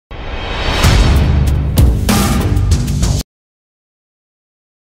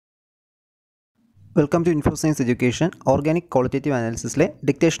Welcome to infoscienceaducation. Organic qualitative analysis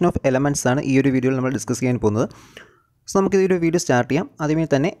dictation of elements ആണ് ഈ ഒരു വീഡിയോയിൽ നമ്മൾ ഡിസ്കസ് ചെയ്യാൻ പോകുന്നത്. സോ നമുക്ക് ഈ ഒരു വീഡിയോ സ്റ്റാർട്ട് ചെയ്യാം. ആദ്യമേ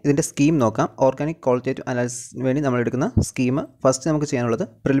തന്നെ ഇതിൻ്റെ സ്കീം നോക്കാം. ഓർഗാനിക് ക്വാളിറ്റേറ്റീവ് അനാലിസിസിന് വേണ്ടി നമ്മൾ എടുക്കുന്ന സ്കീം ഫസ്റ്റ് നമുക്ക് ചെയ്യാനുള്ളത്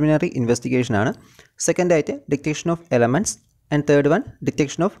പ്രിലിമിനറി ഇൻവെസ്റ്റിഗേഷൻ ആണ്. സെക്കൻഡ് ആയിട്ട് dictation of elements and third one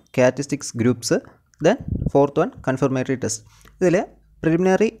dictation of characteristics groups. Then fourth one confirmatory test. ഇതിൽ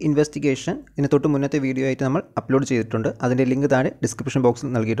പ്രിലിമിനറി ഇൻവെസ്റ്റിഗേഷൻ ഇതിന് തൊട്ട് മുന്നത്തെ വീഡിയോ ആയിട്ട് നമ്മൾ അപ്ലോഡ് ചെയ്തിട്ടുണ്ട്. അതിൻ്റെ ലിങ്ക് താഴെ ഡിസ്ക്രിപ്ഷൻ ബോക്സിൽ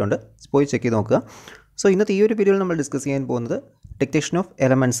നൽകിയിട്ടുണ്ട്. പോയി ചെക്ക് ചെയ്ത് നോക്കുക. സോ ഇന്നത്തെ ഈ ഒരു വീഡിയോയിൽ നമ്മൾ ഡിസ്കസ് ചെയ്യാൻ പോകുന്നത് ഡിക്റ്റേഷൻ ഓഫ്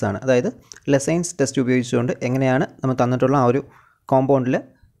എലമെൻറ്റ്സ് ആണ്. അതായത് ലെസൈൻസ് ടെസ്റ്റ് ഉപയോഗിച്ചുകൊണ്ട് എങ്ങനെയാണ് നമ്മൾ തന്നിട്ടുള്ള ആ ഒരു കോമ്പൗണ്ടിൽ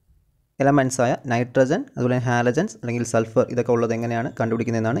എലമെൻറ്റ്സായ നൈട്രജൻ അതുപോലെ ഹാലജൻസ് അല്ലെങ്കിൽ സൾഫർ ഇതൊക്കെ ഉള്ളത് എങ്ങനെയാണ്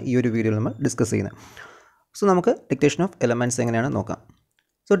കണ്ടുപിടിക്കുന്നതെന്നാണ് ഈ ഒരു വീഡിയോയിൽ നമ്മൾ ഡിസ്കസ് ചെയ്യുന്നത്. സോ നമുക്ക് ഡിക്റ്റേഷൻ ഓഫ് എലമെൻറ്റ്സ് എങ്ങനെയാണ് നോക്കാം.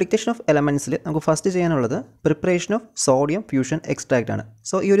 സോ ഡിക്റ്റേഷൻ ഓഫ് എലമെൻറ്റ്സിൽ നമുക്ക് ഫസ്റ്റ് ചെയ്യാനുള്ളത് preparation of sodium fusion extract ആണ്.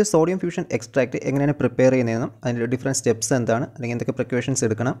 സോ ഈ ഒരു സോഡിയം ഫ്യൂഷൻ എക്സ്ട്രാക്റ്റ് എങ്ങനെയാണ് പ്രിപ്പയർ ചെയ്യുന്നതെന്നും അതിൻ്റെ ഡിഫറെൻറ്റ് സ്റ്റെപ്സ് എന്താണ്, അല്ലെങ്കിൽ എന്തൊക്കെ പ്രിക്കോഷൻസ്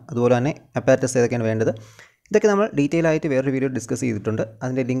എടുക്കണം, അതുപോലെ തന്നെ അപ്പാരറ്റസ് ഏതൊക്കെയാണ് വേണ്ടത്, ഇതൊക്കെ നമ്മൾ ഡീറ്റെയിൽ ആയിട്ട് വേറൊരു വീഡിയോ ഡിസ്കസ് ചെയ്തിട്ടുണ്ട്.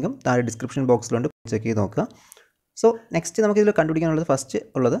 അതിൻ്റെ ലിങ്കും താഴെ ഡിസ്ക്രിപ്ഷൻ ബോക്സിലുണ്ട്, ചെക്ക് ചെയ്ത് നോക്കുക. സോ നെക്സ്റ്റ് നമുക്കിതിൽ കണ്ടുപിടിക്കാനുള്ളത് ഫസ്റ്റ്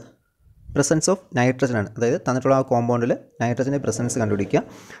ഉള്ളത് പ്രസൻസ് ഓഫ് നൈട്രജൻ ആണ്. അതായത് തന്നിട്ടുള്ള ആ കോമ്പൗണ്ടിൽ നൈട്രജൻ്റെ പ്രസൻസ് കണ്ടുപിടിക്കുക.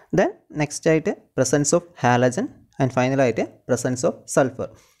 ദെൻ നെക്സ്റ്റ് ആയിട്ട് പ്രസൻസ് ഓഫ് ഹാലജൻ ആൻഡ് ഫൈനലായിട്ട് പ്രസൻസ് ഓഫ് സൾഫർ.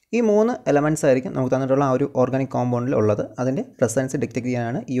 ഈ മൂന്ന് എലമെൻറ്റ്സ് ആയിരിക്കും നമുക്ക് തന്നിട്ടുള്ള ആ ഒരു ഓർഗാനിക് കോമ്പൗണ്ടിൽ ഉള്ളത്. അതിൻ്റെ പ്രസൻസ് ഡിറ്റക്ട്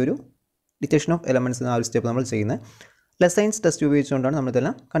ചെയ്യാനാണ് ഈ ഒരു ഡിറ്റക്ഷൻ ഓഫ് എലമെൻറ്റ്സ് എന്ന ആ ഒരു സ്റ്റെപ്പ് നമ്മൾ ചെയ്യുന്നത്. ലെസൈൻസ് ടെസ്റ്റ് ഉപയോഗിച്ചുകൊണ്ടാണ്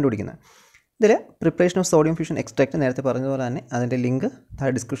നമ്മളിതെല്ലാം കണ്ടുപിടിക്കുന്നത്. ഇതിൽ preparation of sodium fusion extract നേരത്തെ പറഞ്ഞതുപോലെ തന്നെ അതിൻ്റെ ലിങ്ക്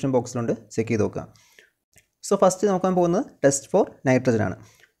താഴെ ഡിസ്ക്രിപ്ഷൻ ബോക്സിലുണ്ട്, ചെക്ക് ചെയ്ത് നോക്കുക. സോ ഫസ്റ്റ് നോക്കാൻ പോകുന്നത് ടെസ്റ്റ് ഫോർ നൈട്രജൻ ആണ്.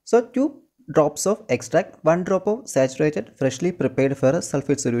 So 2 drops of extract, 1 drop of saturated freshly prepared ferrous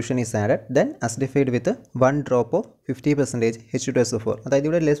sulfate solution is added, then acidified with 1 drop of 50% H2SO4. അതായത്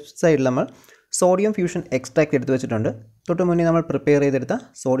ഇവിടെ ലെഫ്റ്റ് സൈഡിൽ നമ്മൾ സോഡിയം ഫ്യൂഷൻ എക്സ്ട്രാക്റ്റ് എടുത്ത് വെച്ചിട്ടുണ്ട്. തൊട്ട് മുന്നേ നമ്മൾ പ്രിപ്പയർ ചെയ്തെടുത്ത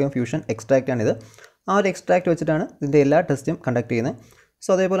സോഡിയം ഫ്യൂഷൻ എക്സ്ട്രാക്റ്റ് ആണിത്. ആ ഒരു എക്സ്ട്രാക്റ്റ് വെച്ചിട്ടാണ് ഇതിൻ്റെ എല്ലാ ടെസ്റ്റും കണ്ടക്ട് ചെയ്യുന്നത്. സോ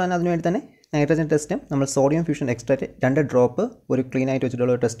അതേപോലെ തന്നെ അതിനുവേണ്ടി തന്നെ നൈട്രജൻ ടെസ്റ്റും നമ്മൾ സോഡിയം ഫ്യൂഷൻ എക്സ്ട്രാക്റ്റ് 2 ഡ്രോപ്പ് ഒരു ക്ലീൻ ആയിട്ട്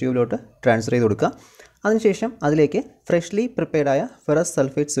വെച്ചിട്ടുള്ള ഒരു ടെസ്റ്റ് ട്യൂബിലോട്ട് ട്രാൻസ്ഫർ ചെയ്ത് കൊടുക്കുക. അതിനുശേഷം അതിലേക്ക് freshly പ്രിപ്പയർഡായ ferrous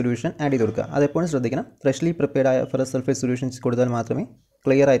sulphate solution add ചെയ്ത് കൊടുക്കുക. അതെപ്പോഴും ശ്രദ്ധിക്കണം, ഫ്രഷ്ലി പ്രിപ്പയർഡായ ഫെറസ് സൾഫേറ്റ് സൊല്യൂഷൻസ് കൊടുത്താൽ മാത്രമേ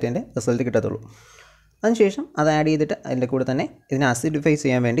ക്ലിയർ ആയിട്ട് അതിൻ്റെ റിസൾട്ട് കിട്ടത്തുള്ളൂ. അതിനുശേഷം അത് ആഡ് ചെയ്തിട്ട് അതിൻ്റെ കൂടെ തന്നെ ഇതിനെ അസിഡിഫൈ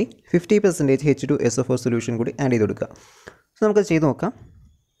ചെയ്യാൻ വേണ്ടി 50% H2SO4 സൊല്യൂഷൻ കൂടി ആഡ് ചെയ്ത് കൊടുക്കുക. സോ നമുക്കത് ചെയ്ത് നോക്കാം.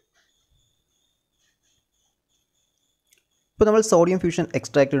 ഇപ്പോൾ നമ്മൾ സോഡിയം ഫ്യൂഷൻ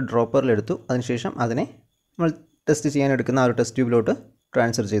എക്സ്ട്രാക്റ്റ് ഡ്രോപ്പറിലെടുത്തു. അതിനുശേഷം അതിനെ നമ്മൾ ടെസ്റ്റ് ചെയ്യാൻ എടുക്കുന്ന ആ ഒരു ടെസ്റ്റ് ട്യൂബിലോട്ട്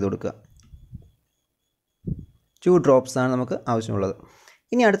ട്രാൻസ്ഫർ ചെയ്ത് കൊടുക്കുക. 2 ഡ്രോപ്സ് ആണ് നമുക്ക് ആവശ്യമുള്ളത്.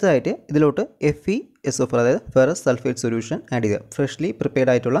 ഇനി അടുത്തതായിട്ട് ഇതിലോട്ട് FeSO4 അതായത് ഫെറസ് സൾഫേറ്റ് സൊല്യൂഷൻ ആഡ് ചെയ്യുക. ഫ്രഷ്ലി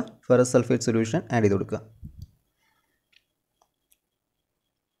പ്രിപ്പയർഡ് ആയിട്ടുള്ള ഫെറസ് സൾഫേറ്റ് സൊല്യൂഷൻ ആഡ് ചെയ്ത് കൊടുക്കുക.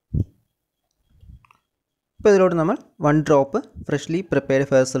 ഇപ്പോൾ ഇതിലോട്ട് നമ്മൾ 1 drop freshly prepared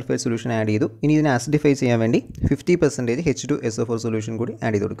ferrous sulphate solution add ചെയ്തു. ഇനി ഇതിനെ ആസിഡിഫൈ ചെയ്യാൻ വേണ്ടി 50% H2SO4 സൊല്യൂഷൻ കൂടി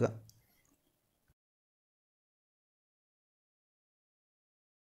ആഡ് ചെയ്ത് കൊടുക്കുക.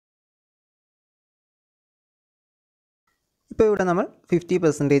 ഇപ്പോൾ ഇവിടെ നമ്മൾ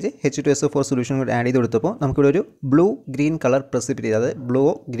 50% H2SO4 സൊല്യൂഷൻ കൂടി ആഡ് ചെയ്ത് കൊടുത്തപ്പോൾ നമുക്കിവിടെ ഒരു ബ്ലൂ ഗ്രീൻ കളർ പ്രസിപ്പിറ്റേറ്റ്, അതായത്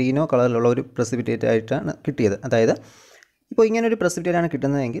ബ്ലൂവോ ഗ്രീനോ കളറിലുള്ള ഒരു പ്രസിപ്പിറ്റേറ്റ് ആയിട്ടാണ് കിട്ടിയത്. അതായത് ഇപ്പോൾ ഇങ്ങനൊരു പ്രസിപ്പിറ്റേറ്റ് ആണ്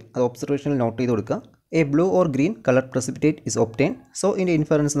കിട്ടുന്നതെങ്കിൽ അത് ഒബ്സർവേഷനിൽ നോട്ട് ചെയ്ത് കൊടുക്കുക. A blue or green colour precipitate is obtain. So ഇതിൻ്റെ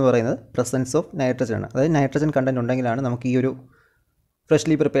ഇൻഫറൻസ് എന്ന് പറയുന്നത് പ്രസൻസ് ഓഫ് നൈട്രജൻ ആണ്. അതായത് നൈട്രജൻ കണ്ടൻറ്റ് ഉണ്ടെങ്കിലാണ് നമുക്ക് ഈ ഒരു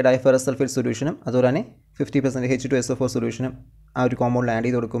ഫ്രഷ്ലി പ്രിപ്പയർഡ് ആയ ഫെറസ് സൾഫേറ്റ് സൊല്യൂഷനും അതുപോലെ തന്നെ 50% H2SO4 സൊല്യൂഷനും ആ ഒരു കോമ്പൗണ്ടിൽ ആഡ്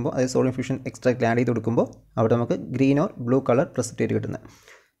ചെയ്ത് കൊടുക്കുമ്പോൾ, അതായത് സോഡിയം ഫ്യൂഷൻ എക്സ്ട്രാക്റ്റിൽ ആഡ് ചെയ്ത് കൊടുക്കുമ്പോൾ അവിടെ നമുക്ക് green or blue colour precipitate കിട്ടുന്നത്.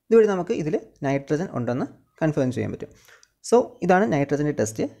 ഇതുവഴി നമുക്ക് ഇതിൽ നൈട്രജൻ ഉണ്ടെന്ന് കൺഫേം ചെയ്യാൻ പറ്റും. സോ ഇതാണ് നൈട്രജൻ്റെ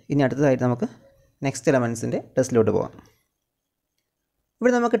ടെസ്റ്റ്. ഇനി അടുത്തതായിട്ട് നമുക്ക് നെക്സ്റ്റ് എലമെൻറ്റ്സിൻ്റെ ടെസ്റ്റിലോട്ട് പോകാം.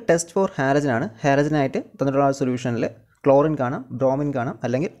 ഇവിടെ നമുക്ക് ടെസ്റ്റ് ഫോർ ഹാലജൻ ആണ്. ഹാലജനായിട്ട് തന്നിട്ടുള്ള സൊല്യൂഷനിൽ ക്ലോറിൻ കാണാം, ബ്രോമിൻ കാണാം,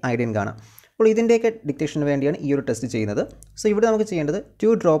 അല്ലെങ്കിൽ അയഡിൻ കാണാം. അപ്പോൾ ഇതിൻ്റെയൊക്കെ ഡിറ്റക്ഷന് വേണ്ടിയാണ് ഈ ഒരു ടെസ്റ്റ് ചെയ്യുന്നത്. സോ ഇവിടെ നമുക്ക് ചെയ്യേണ്ടത്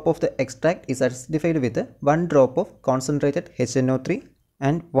 2 drop of the extract is acidified with 1 drop of concentrated HNO3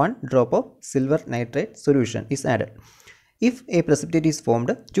 and 1 drop of silver nitrate solution is added. If A precipitate is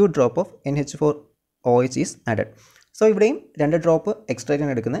formed 2 drop of NH4OH is added. So ഇവിടെയും 2 drop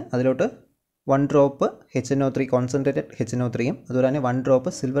എക്സ്ട്രാക്റ്റാണ് എടുക്കുന്നത്. അതിലോട്ട് 1 drop HNO3 concentrated HNO3യും അതുപോലെ തന്നെ 1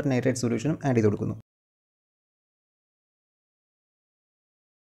 drop silver nitrate സൊല്യൂഷനും add ചെയ്ത് കൊടുക്കുന്നു.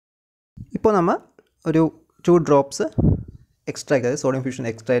 ഇപ്പോൾ നമ്മൾ ഒരു 2 ഡ്രോപ്സ് എക്സ്ട്രാക്റ്റ്, അതായത് സോഡിയം ഫ്യൂഷൻ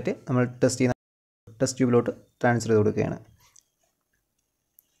എക്സ്ട്രാക്റ്റ് നമ്മൾ ടെസ്റ്റ് ചെയ്യുന്ന ടെസ്റ്റ് ട്യൂബിലോട്ട് ട്രാൻസ്ഫർ ചെയ്ത് കൊടുക്കുകയാണ്.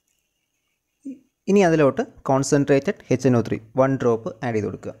 ഇനി അതിലോട്ട് കോൺസെൻട്രേറ്റഡ് HNO3 1 ഡ്രോപ്പ് ആഡ് ചെയ്ത്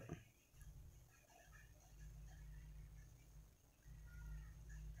കൊടുക്കുക.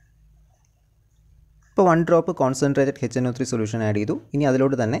 ഇപ്പോൾ 1 drop concentrated HNO3 solution add ചെയ്തു. ഇനി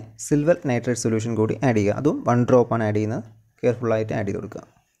അതിലോട്ട് തന്നെ സിൽവർ നൈട്രേറ്റ് സൊല്യൂഷൻ കൂടി ആഡ് ചെയ്യുക. അതും 1 ഡ്രോപ്പാണ് ആഡ് ചെയ്യുന്നത്. കെയർഫുള്ളായിട്ട് ആഡ് ചെയ്ത് കൊടുക്കുക.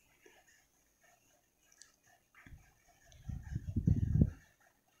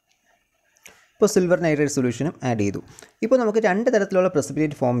 ഇപ്പോൾ സിൽവർ നൈട്രേറ്റ് സൊല്യൂഷനും ആഡ് ചെയ്തു. ഇപ്പോൾ നമുക്ക് രണ്ട് തരത്തിലുള്ള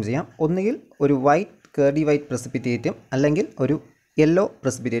പ്രസിപ്പിറ്റേറ്റ് ഫോം ചെയ്യാം. ഒന്നുകിൽ ഒരു വൈറ്റ് കേർഡി വൈറ്റ് പ്രസിപ്പിറ്റേറ്റും അല്ലെങ്കിൽ ഒരു യെല്ലോ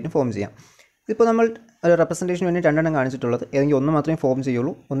പ്രസിപ്പിറ്റേറ്റും ഫോം ചെയ്യാം. ഇപ്പോൾ നമ്മൾ ഒരു റെപ്രസെൻറ്റേഷന് വേണ്ടി രണ്ടെണ്ണം കാണിച്ചിട്ടുള്ളത്. ഏതെങ്കിലും ഒന്ന് മാത്രമേ ഫോം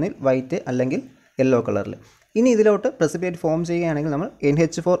ചെയ്യുള്ളൂ, ഒന്നിൽ വൈറ്റ് അല്ലെങ്കിൽ യെല്ലോ കളറിൽ. ഇനി ഇതിലോട്ട് പ്രസിപ്പിറ്റേറ്റ് ഫോം ചെയ്യുകയാണെങ്കിൽ നമ്മൾ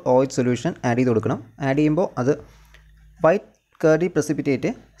NH4OH സൊല്യൂഷൻ ആഡ് ചെയ്ത് കൊടുക്കണം. ആഡ് ചെയ്യുമ്പോൾ അത് വൈറ്റ് കേർഡി പ്രസിപ്പിറ്റേറ്റ്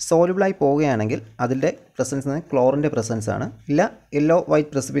സോലുബിളായി പോവുകയാണെങ്കിൽ അതിൻ്റെ പ്രസൻസ് എന്ന് ക്ലോറിൻ്റെ പ്രസൻസ് ആണ്. ഇല്ല yellow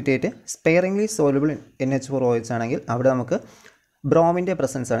white precipitate sparingly soluble NH4OH ആണെങ്കിൽ അവിടെ നമുക്ക് ബ്രോമിൻ്റെ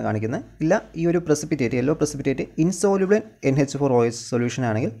പ്രസൻസ് ആണ് കാണിക്കുന്നത്. ഇല്ല ഈ ഒരു precipitate yellow precipitate insoluble NH4OH solution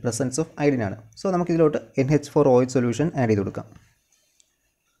ആണെങ്കിൽ പ്രസൻസ് ഓഫ് അയഡിൻ ആണ്. സോ നമുക്കിതിലോട്ട് NH4OH സൊല്യൂഷൻ ആഡ് ചെയ്ത് കൊടുക്കാം.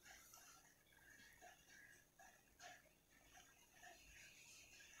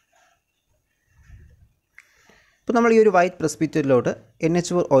 ഇപ്പോൾ നമ്മൾ ഈ ഒരു വൈറ്റ് പ്രസിപ്പിറ്റേറ്റിലോട്ട്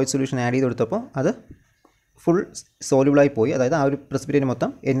NH4OH സൊല്യൂഷൻ ആഡ് ചെയ്ത് കൊടുത്തപ്പോൾ അത് ഫുൾ സോലുബിളായി പോയി. അതായത് ആ ഒരു പ്രസിപ്പിറ്റേറ്റ്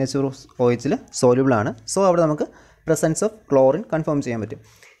മൊത്തം NH4OHൽ സോലുബിളാണ്. സോ അവിടെ നമുക്ക് പ്രസൻസ് ഓഫ് ക്ലോറിൻ കൺഫേം ചെയ്യാൻ പറ്റും.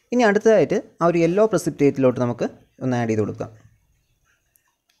 ഇനി അടുത്തതായിട്ട് ആ ഒരു യെല്ലോ പ്രസിപ്പിറ്റേറ്റിലോട്ട് നമുക്ക് ഒന്ന് ആഡ് ചെയ്ത് കൊടുക്കാം.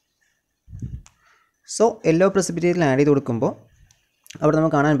 സോ യെല്ലോ പ്രസിപ്പിറ്റേറ്റിൽ ആഡ് ചെയ്ത് കൊടുക്കുമ്പോൾ അവിടെ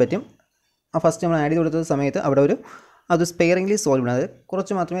നമുക്ക് കാണാൻ പറ്റും, ആ ഫസ്റ്റ് നമ്മൾ ആഡ് ചെയ്ത് കൊടുത്ത സമയത്ത് അവിടെ അത് സ്പെയറിംഗ്ലി സോൾബിൾ, അതായത്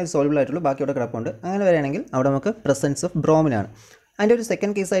കുറച്ച് മാത്രമേ അത് സോൾബിൾ ആയിട്ടുള്ളൂ, ബാക്കി അവിടെ കിടപ്പുണ്ട്. അങ്ങനെ വരികയാണെങ്കിൽ അവിടെ നമുക്ക് പ്രസൻസ് ഓഫ് ബ്രോമിനാണ്. അതിൻ്റെ ഒരു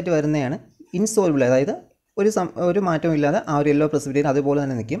സെക്കൻഡ് കേസായിട്ട് വരുന്നതാണ് ഇൻസോൾബിൾ, അതായത് ഒരു മാറ്റവും ഇല്ലാതെ ആ ഒരു യെല്ലോ പ്രസിപ്പിറ്റേറ്റ് അതുപോലെ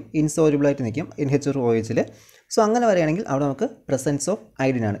തന്നെ നിൽക്കും, ഇൻസോൾബിളായിട്ട് നിൽക്കും NH4OHൽ. സോ അങ്ങനെ വരികയാണെങ്കിൽ അവിടെ നമുക്ക് പ്രസൻസ് ഓഫ്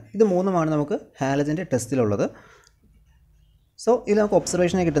അയഡിനാണ്. ഇത് മൂന്നുമാണ് നമുക്ക് ഹാലജൻ്റെ ടെസ്റ്റിലുള്ളത്. സോ ഇതിൽ നമുക്ക്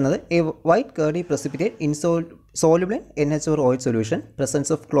ഒബ്സർവേഷനായി കിട്ടുന്നത് A white curdy precipitate soluble NH4OH solution,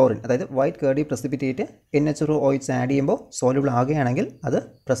 presence of chlorine, അതായത് white curdy precipitate NH4OH add ചെയ്യുമ്പോൾ സോലുബിൾ ആകുകയാണെങ്കിൽ അത്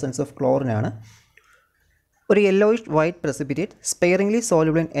പ്രസൻസ് ഓഫ് ക്ലോറിനാണ്. ഒരു yellowish white precipitate sparingly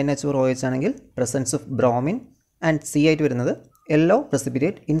soluble NH4OH ആണെങ്കിൽ presence of bromine. And C ആയിട്ട് വരുന്നത് yellow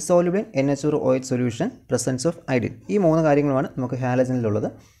precipitate insoluble NH4OH solution, presence of iodine. ഈ മൂന്ന് കാര്യങ്ങളുമാണ് നമുക്ക് ഹാലജനിലുള്ളത്.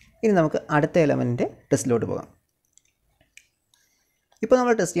 ഇനി നമുക്ക് അടുത്ത എലമെൻറ്റിൻ്റെ ടെസ്റ്റിലോട്ട് പോകാം. ഇപ്പോൾ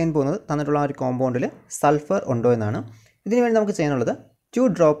നമ്മൾ ടെസ്റ്റ് ചെയ്യാൻ പോകുന്നത് തന്നിട്ടുള്ള ആ ഒരു കോമ്പൗണ്ടിൽ സൾഫർ ഉണ്ടോ എന്നാണ്. ഇതിനു വേണ്ടി നമുക്ക് ചെയ്യാനുള്ളത് 2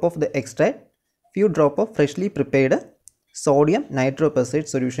 drop of the extract, few drop of freshly prepared sodium നൈട്രോപെർസൈഡ്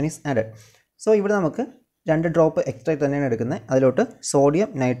solution is added. So ഇവിടെ നമുക്ക് 2 ഡ്രോപ്പ് എക്സ്ട്രാക്ട് തന്നെയാണ് എടുക്കുന്നത്. അതിലോട്ട് സോഡിയം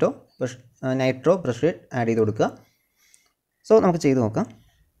നൈട്രോപെർസൈഡ് ആഡ് ചെയ്ത് കൊടുക്കുക. സോ നമുക്ക് ചെയ്ത് നോക്കാം.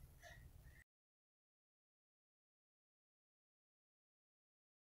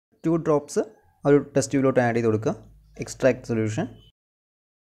 ടു ഡ്രോപ്സ് ഒരു ടെസ്റ്റ് ട്യൂബിലോട്ട് ആഡ് ചെയ്ത് കൊടുക്കുക എക്സ്ട്രാക്ട് സൊല്യൂഷൻ.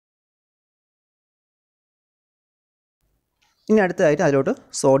 ഇനി അടുത്തതായിട്ട് അതിലോട്ട്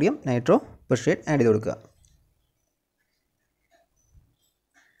സോഡിയം നൈട്രോപെർസൈഡ് ആഡ് ചെയ്ത് കൊടുക്കുക.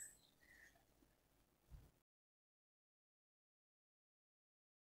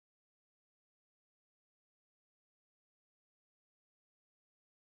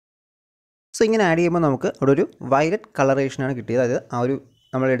 സോ ഇങ്ങനെ ആഡ് ചെയ്യുമ്പോൾ നമുക്ക് അവിടെ ഒരു വയലറ്റ് കളറേഷനാണ് കിട്ടിയത്. അതായത് ആ ഒരു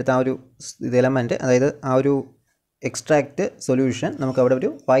നമ്മളെടുത്ത ആ ഒരു എലമെൻറ്റ്, അതായത് ആ ഒരു എക്സ്ട്രാക്റ്റ് സൊല്യൂഷൻ നമുക്ക് അവിടെ ഒരു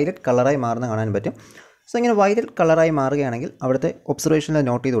വയലറ്റ് കളറായി മാറുന്ന കാണാൻ പറ്റും. സോ ഇങ്ങനെ വയലറ്റ് കളറായി മാറുകയാണെങ്കിൽ അവിടുത്തെ ഒബ്സർവേഷനിൽ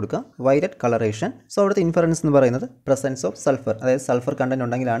നോട്ട് ചെയ്ത് കൊടുക്കുക വയലറ്റ് കളറേഷൻ. സോ അവിടുത്തെ ഇൻഫറൻസ് എന്ന് പറയുന്നത് പ്രസൻസ് ഓഫ് സൾഫർ, അതായത് സൾഫർ കണ്ടൻറ്റ്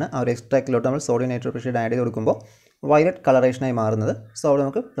ഉണ്ടെങ്കിലാണ് ആ ഒരു എക്സ്ട്രാക്റ്റിലോട്ട് നമ്മൾ സോഡിയം നൈട്രോപെർസൈഡ് ആഡ് ചെയ്ത് കൊടുക്കുമ്പോൾ വയലറ്റ് കളറേഷനായി മാറുന്നത്. സോ അവിടെ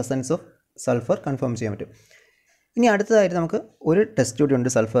നമുക്ക് പ്രസൻസ് ഓഫ് സൾഫർ കൺഫേം ചെയ്യാൻ പറ്റും. ഇനി അടുത്തതായിട്ട് നമുക്ക് ഒരു ടെസ്റ്റ് കൂടി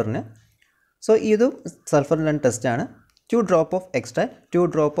ഉണ്ട് സൾഫറിന്. സോ ഇതും സൾഫറിൻ്റെ ടെസ്റ്റാണ്. 2 drop of extract, 2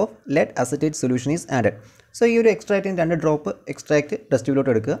 drop of lead acetate solution is added. So ഈ ഒരു എക്സ്ട്രാക്റ്റിന് 2 ഡ്രോപ്പ് എക്സ്ട്രാക്റ്റ് ടെസ്റ്റ്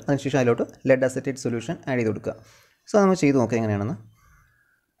ട്യൂബിലോട്ട് എടുക്കുക. അതിനുശേഷം അതിലോട്ട് ലെഡ് അസറ്റേറ്റ് സൊല്യൂഷൻ ആഡ് ചെയ്ത് കൊടുക്കുക. സോ നമ്മൾ ചെയ്ത് നോക്കുക എങ്ങനെയാണെന്ന്.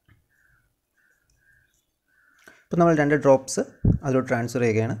 ഇപ്പോൾ നമ്മൾ 2 ഡ്രോപ്സ് അതിലോട്ട് ട്രാൻസ്ഫർ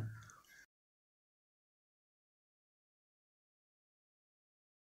ചെയ്യുകയാണ്.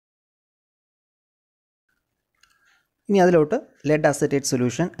 ഇനി അതിലോട്ട് ലെഡ് അസറ്റേറ്റ്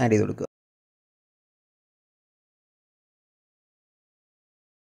സൊല്യൂഷൻ ആഡ് ചെയ്ത് കൊടുക്കുക.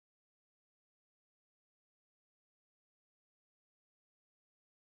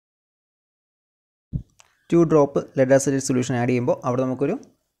 To drop lead acetate solution add ചെയ്യുമ്പോൾ അവിടെ നമുക്കൊരു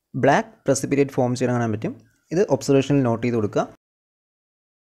ബ്ലാക്ക് പ്രസിപ്പിറ്റേറ്റ് ഫോം ചെയ്യാൻ കാണാൻ പറ്റും. ഇത് ഒബ്സർവേഷനിൽ നോട്ട് ചെയ്ത് കൊടുക്കുക.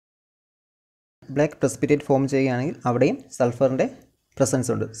 ബ്ലാക്ക് പ്രസിപ്പിറ്റേറ്റ് ഫോം ചെയ്യുകയാണെങ്കിൽ അവിടെയും സൾഫറിൻ്റെ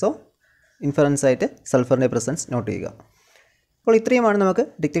പ്രസൻസ് ഉണ്ട്. സോ ഇൻഫറൻസ് ആയിട്ട് സൾഫറിൻ്റെ പ്രസൻസ് നോട്ട് ചെയ്യുക. അപ്പോൾ ഇത്രയുമാണ് നമുക്ക്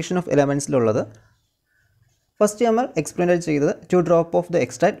ഡിറ്റക്ഷൻ ഓഫ് എലമെൻറ്റ്സിലുള്ളത്. ഫസ്റ്റ് നമ്മൾ എക്സ്പെരിമെൻ്റ് ചെയ്തത് 2 drop of the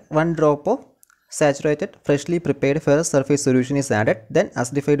extract, 1 drop of saturated freshly prepared ferrous sulfate solution is added, then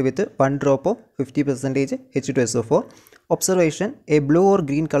acidified with 1 drop of 50% H2SO4. Observation: a blue or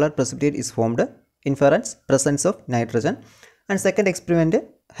green color precipitate is formed. Inference: presence of nitrogen. And second experiment,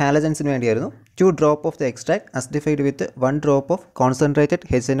 halogens nu vendiyirunnu 2 drop of the extract acidified with 1 drop of concentrated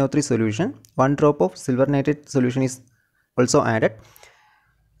HNO3 solution. 1 drop of silver nitrate solution is also added.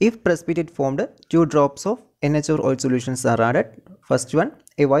 If precipitate formed, 2 drops of NH4 oil solutions are added. First one,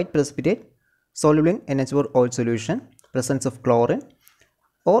 a white precipitate soluble in NH4 oil solution, presence of chlorine,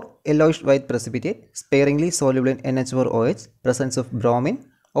 or yellowish white precipitate sparingly soluble in NH4 OH, presence of bromine,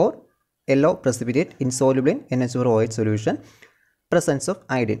 or yellow precipitate insoluble in NH4 OH solution, presence of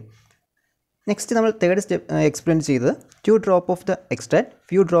iodine. Next നമ്മൾ third step explain ചെയ്തത് 2 drop of the extract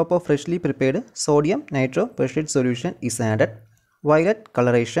few drop of freshly prepared sodium nitro പെർഷേറ്റ് solution is added. Violet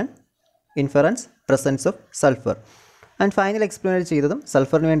colouration, inference, presence of sulphur. And final explain ചെയ്തതും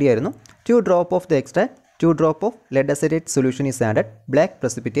സൾഫറിന് വേണ്ടിയായിരുന്നു. 2 drop of the extract 2 drop of lead അസൈഡേറ്റ് solution is added. Black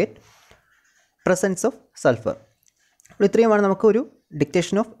precipitate, presence of sulphur. അപ്പോൾ ഇത്രയുമാണ് നമുക്ക് ഒരു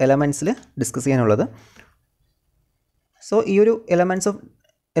dictation of എലമെൻറ്റ്സിൽ discuss ചെയ്യാനുള്ളത്. So ഈ ഒരു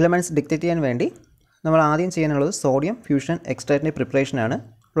elements dictate ചെയ്യാൻ വേണ്ടി നമ്മൾ ആദ്യം ചെയ്യാനുള്ളത് സോഡിയം ഫ്യൂഷൻ എക്സ്ട്രാക്റ്റിൻ്റെ പ്രിപ്പറേഷനാണ്.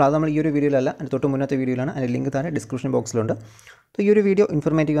 അപ്പോൾ അത് നമ്മൾ ഈ ഒരു വീഡിയോയിലല്ല, അതിന് തൊട്ട് മുന്നത്തെ വീഡിയോയിലാണ്. അതിൻ്റെ ലിങ്ക് താഴെ ഡിസ്ക്രിപ്ഷൻ ബോക്സിലുണ്ട്. അപ്പോൾ ഈ ഒരു വീഡിയോ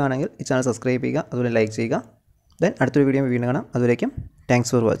ഇൻഫോർമേറ്റീവ് ആണെങ്കിൽ ഈ ചാനൽ സബ്സ്ക്രൈബ് ചെയ്യുക, അതുപോലെ ലൈക്ക് ചെയ്യുക. ദെൻ അടുത്തൊരു വീഡിയോ വീണ്ടും കാണാം. അതുവരേക്കും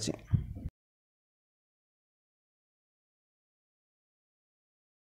താങ്ക്സ് ഫോർ വാച്ചിങ്.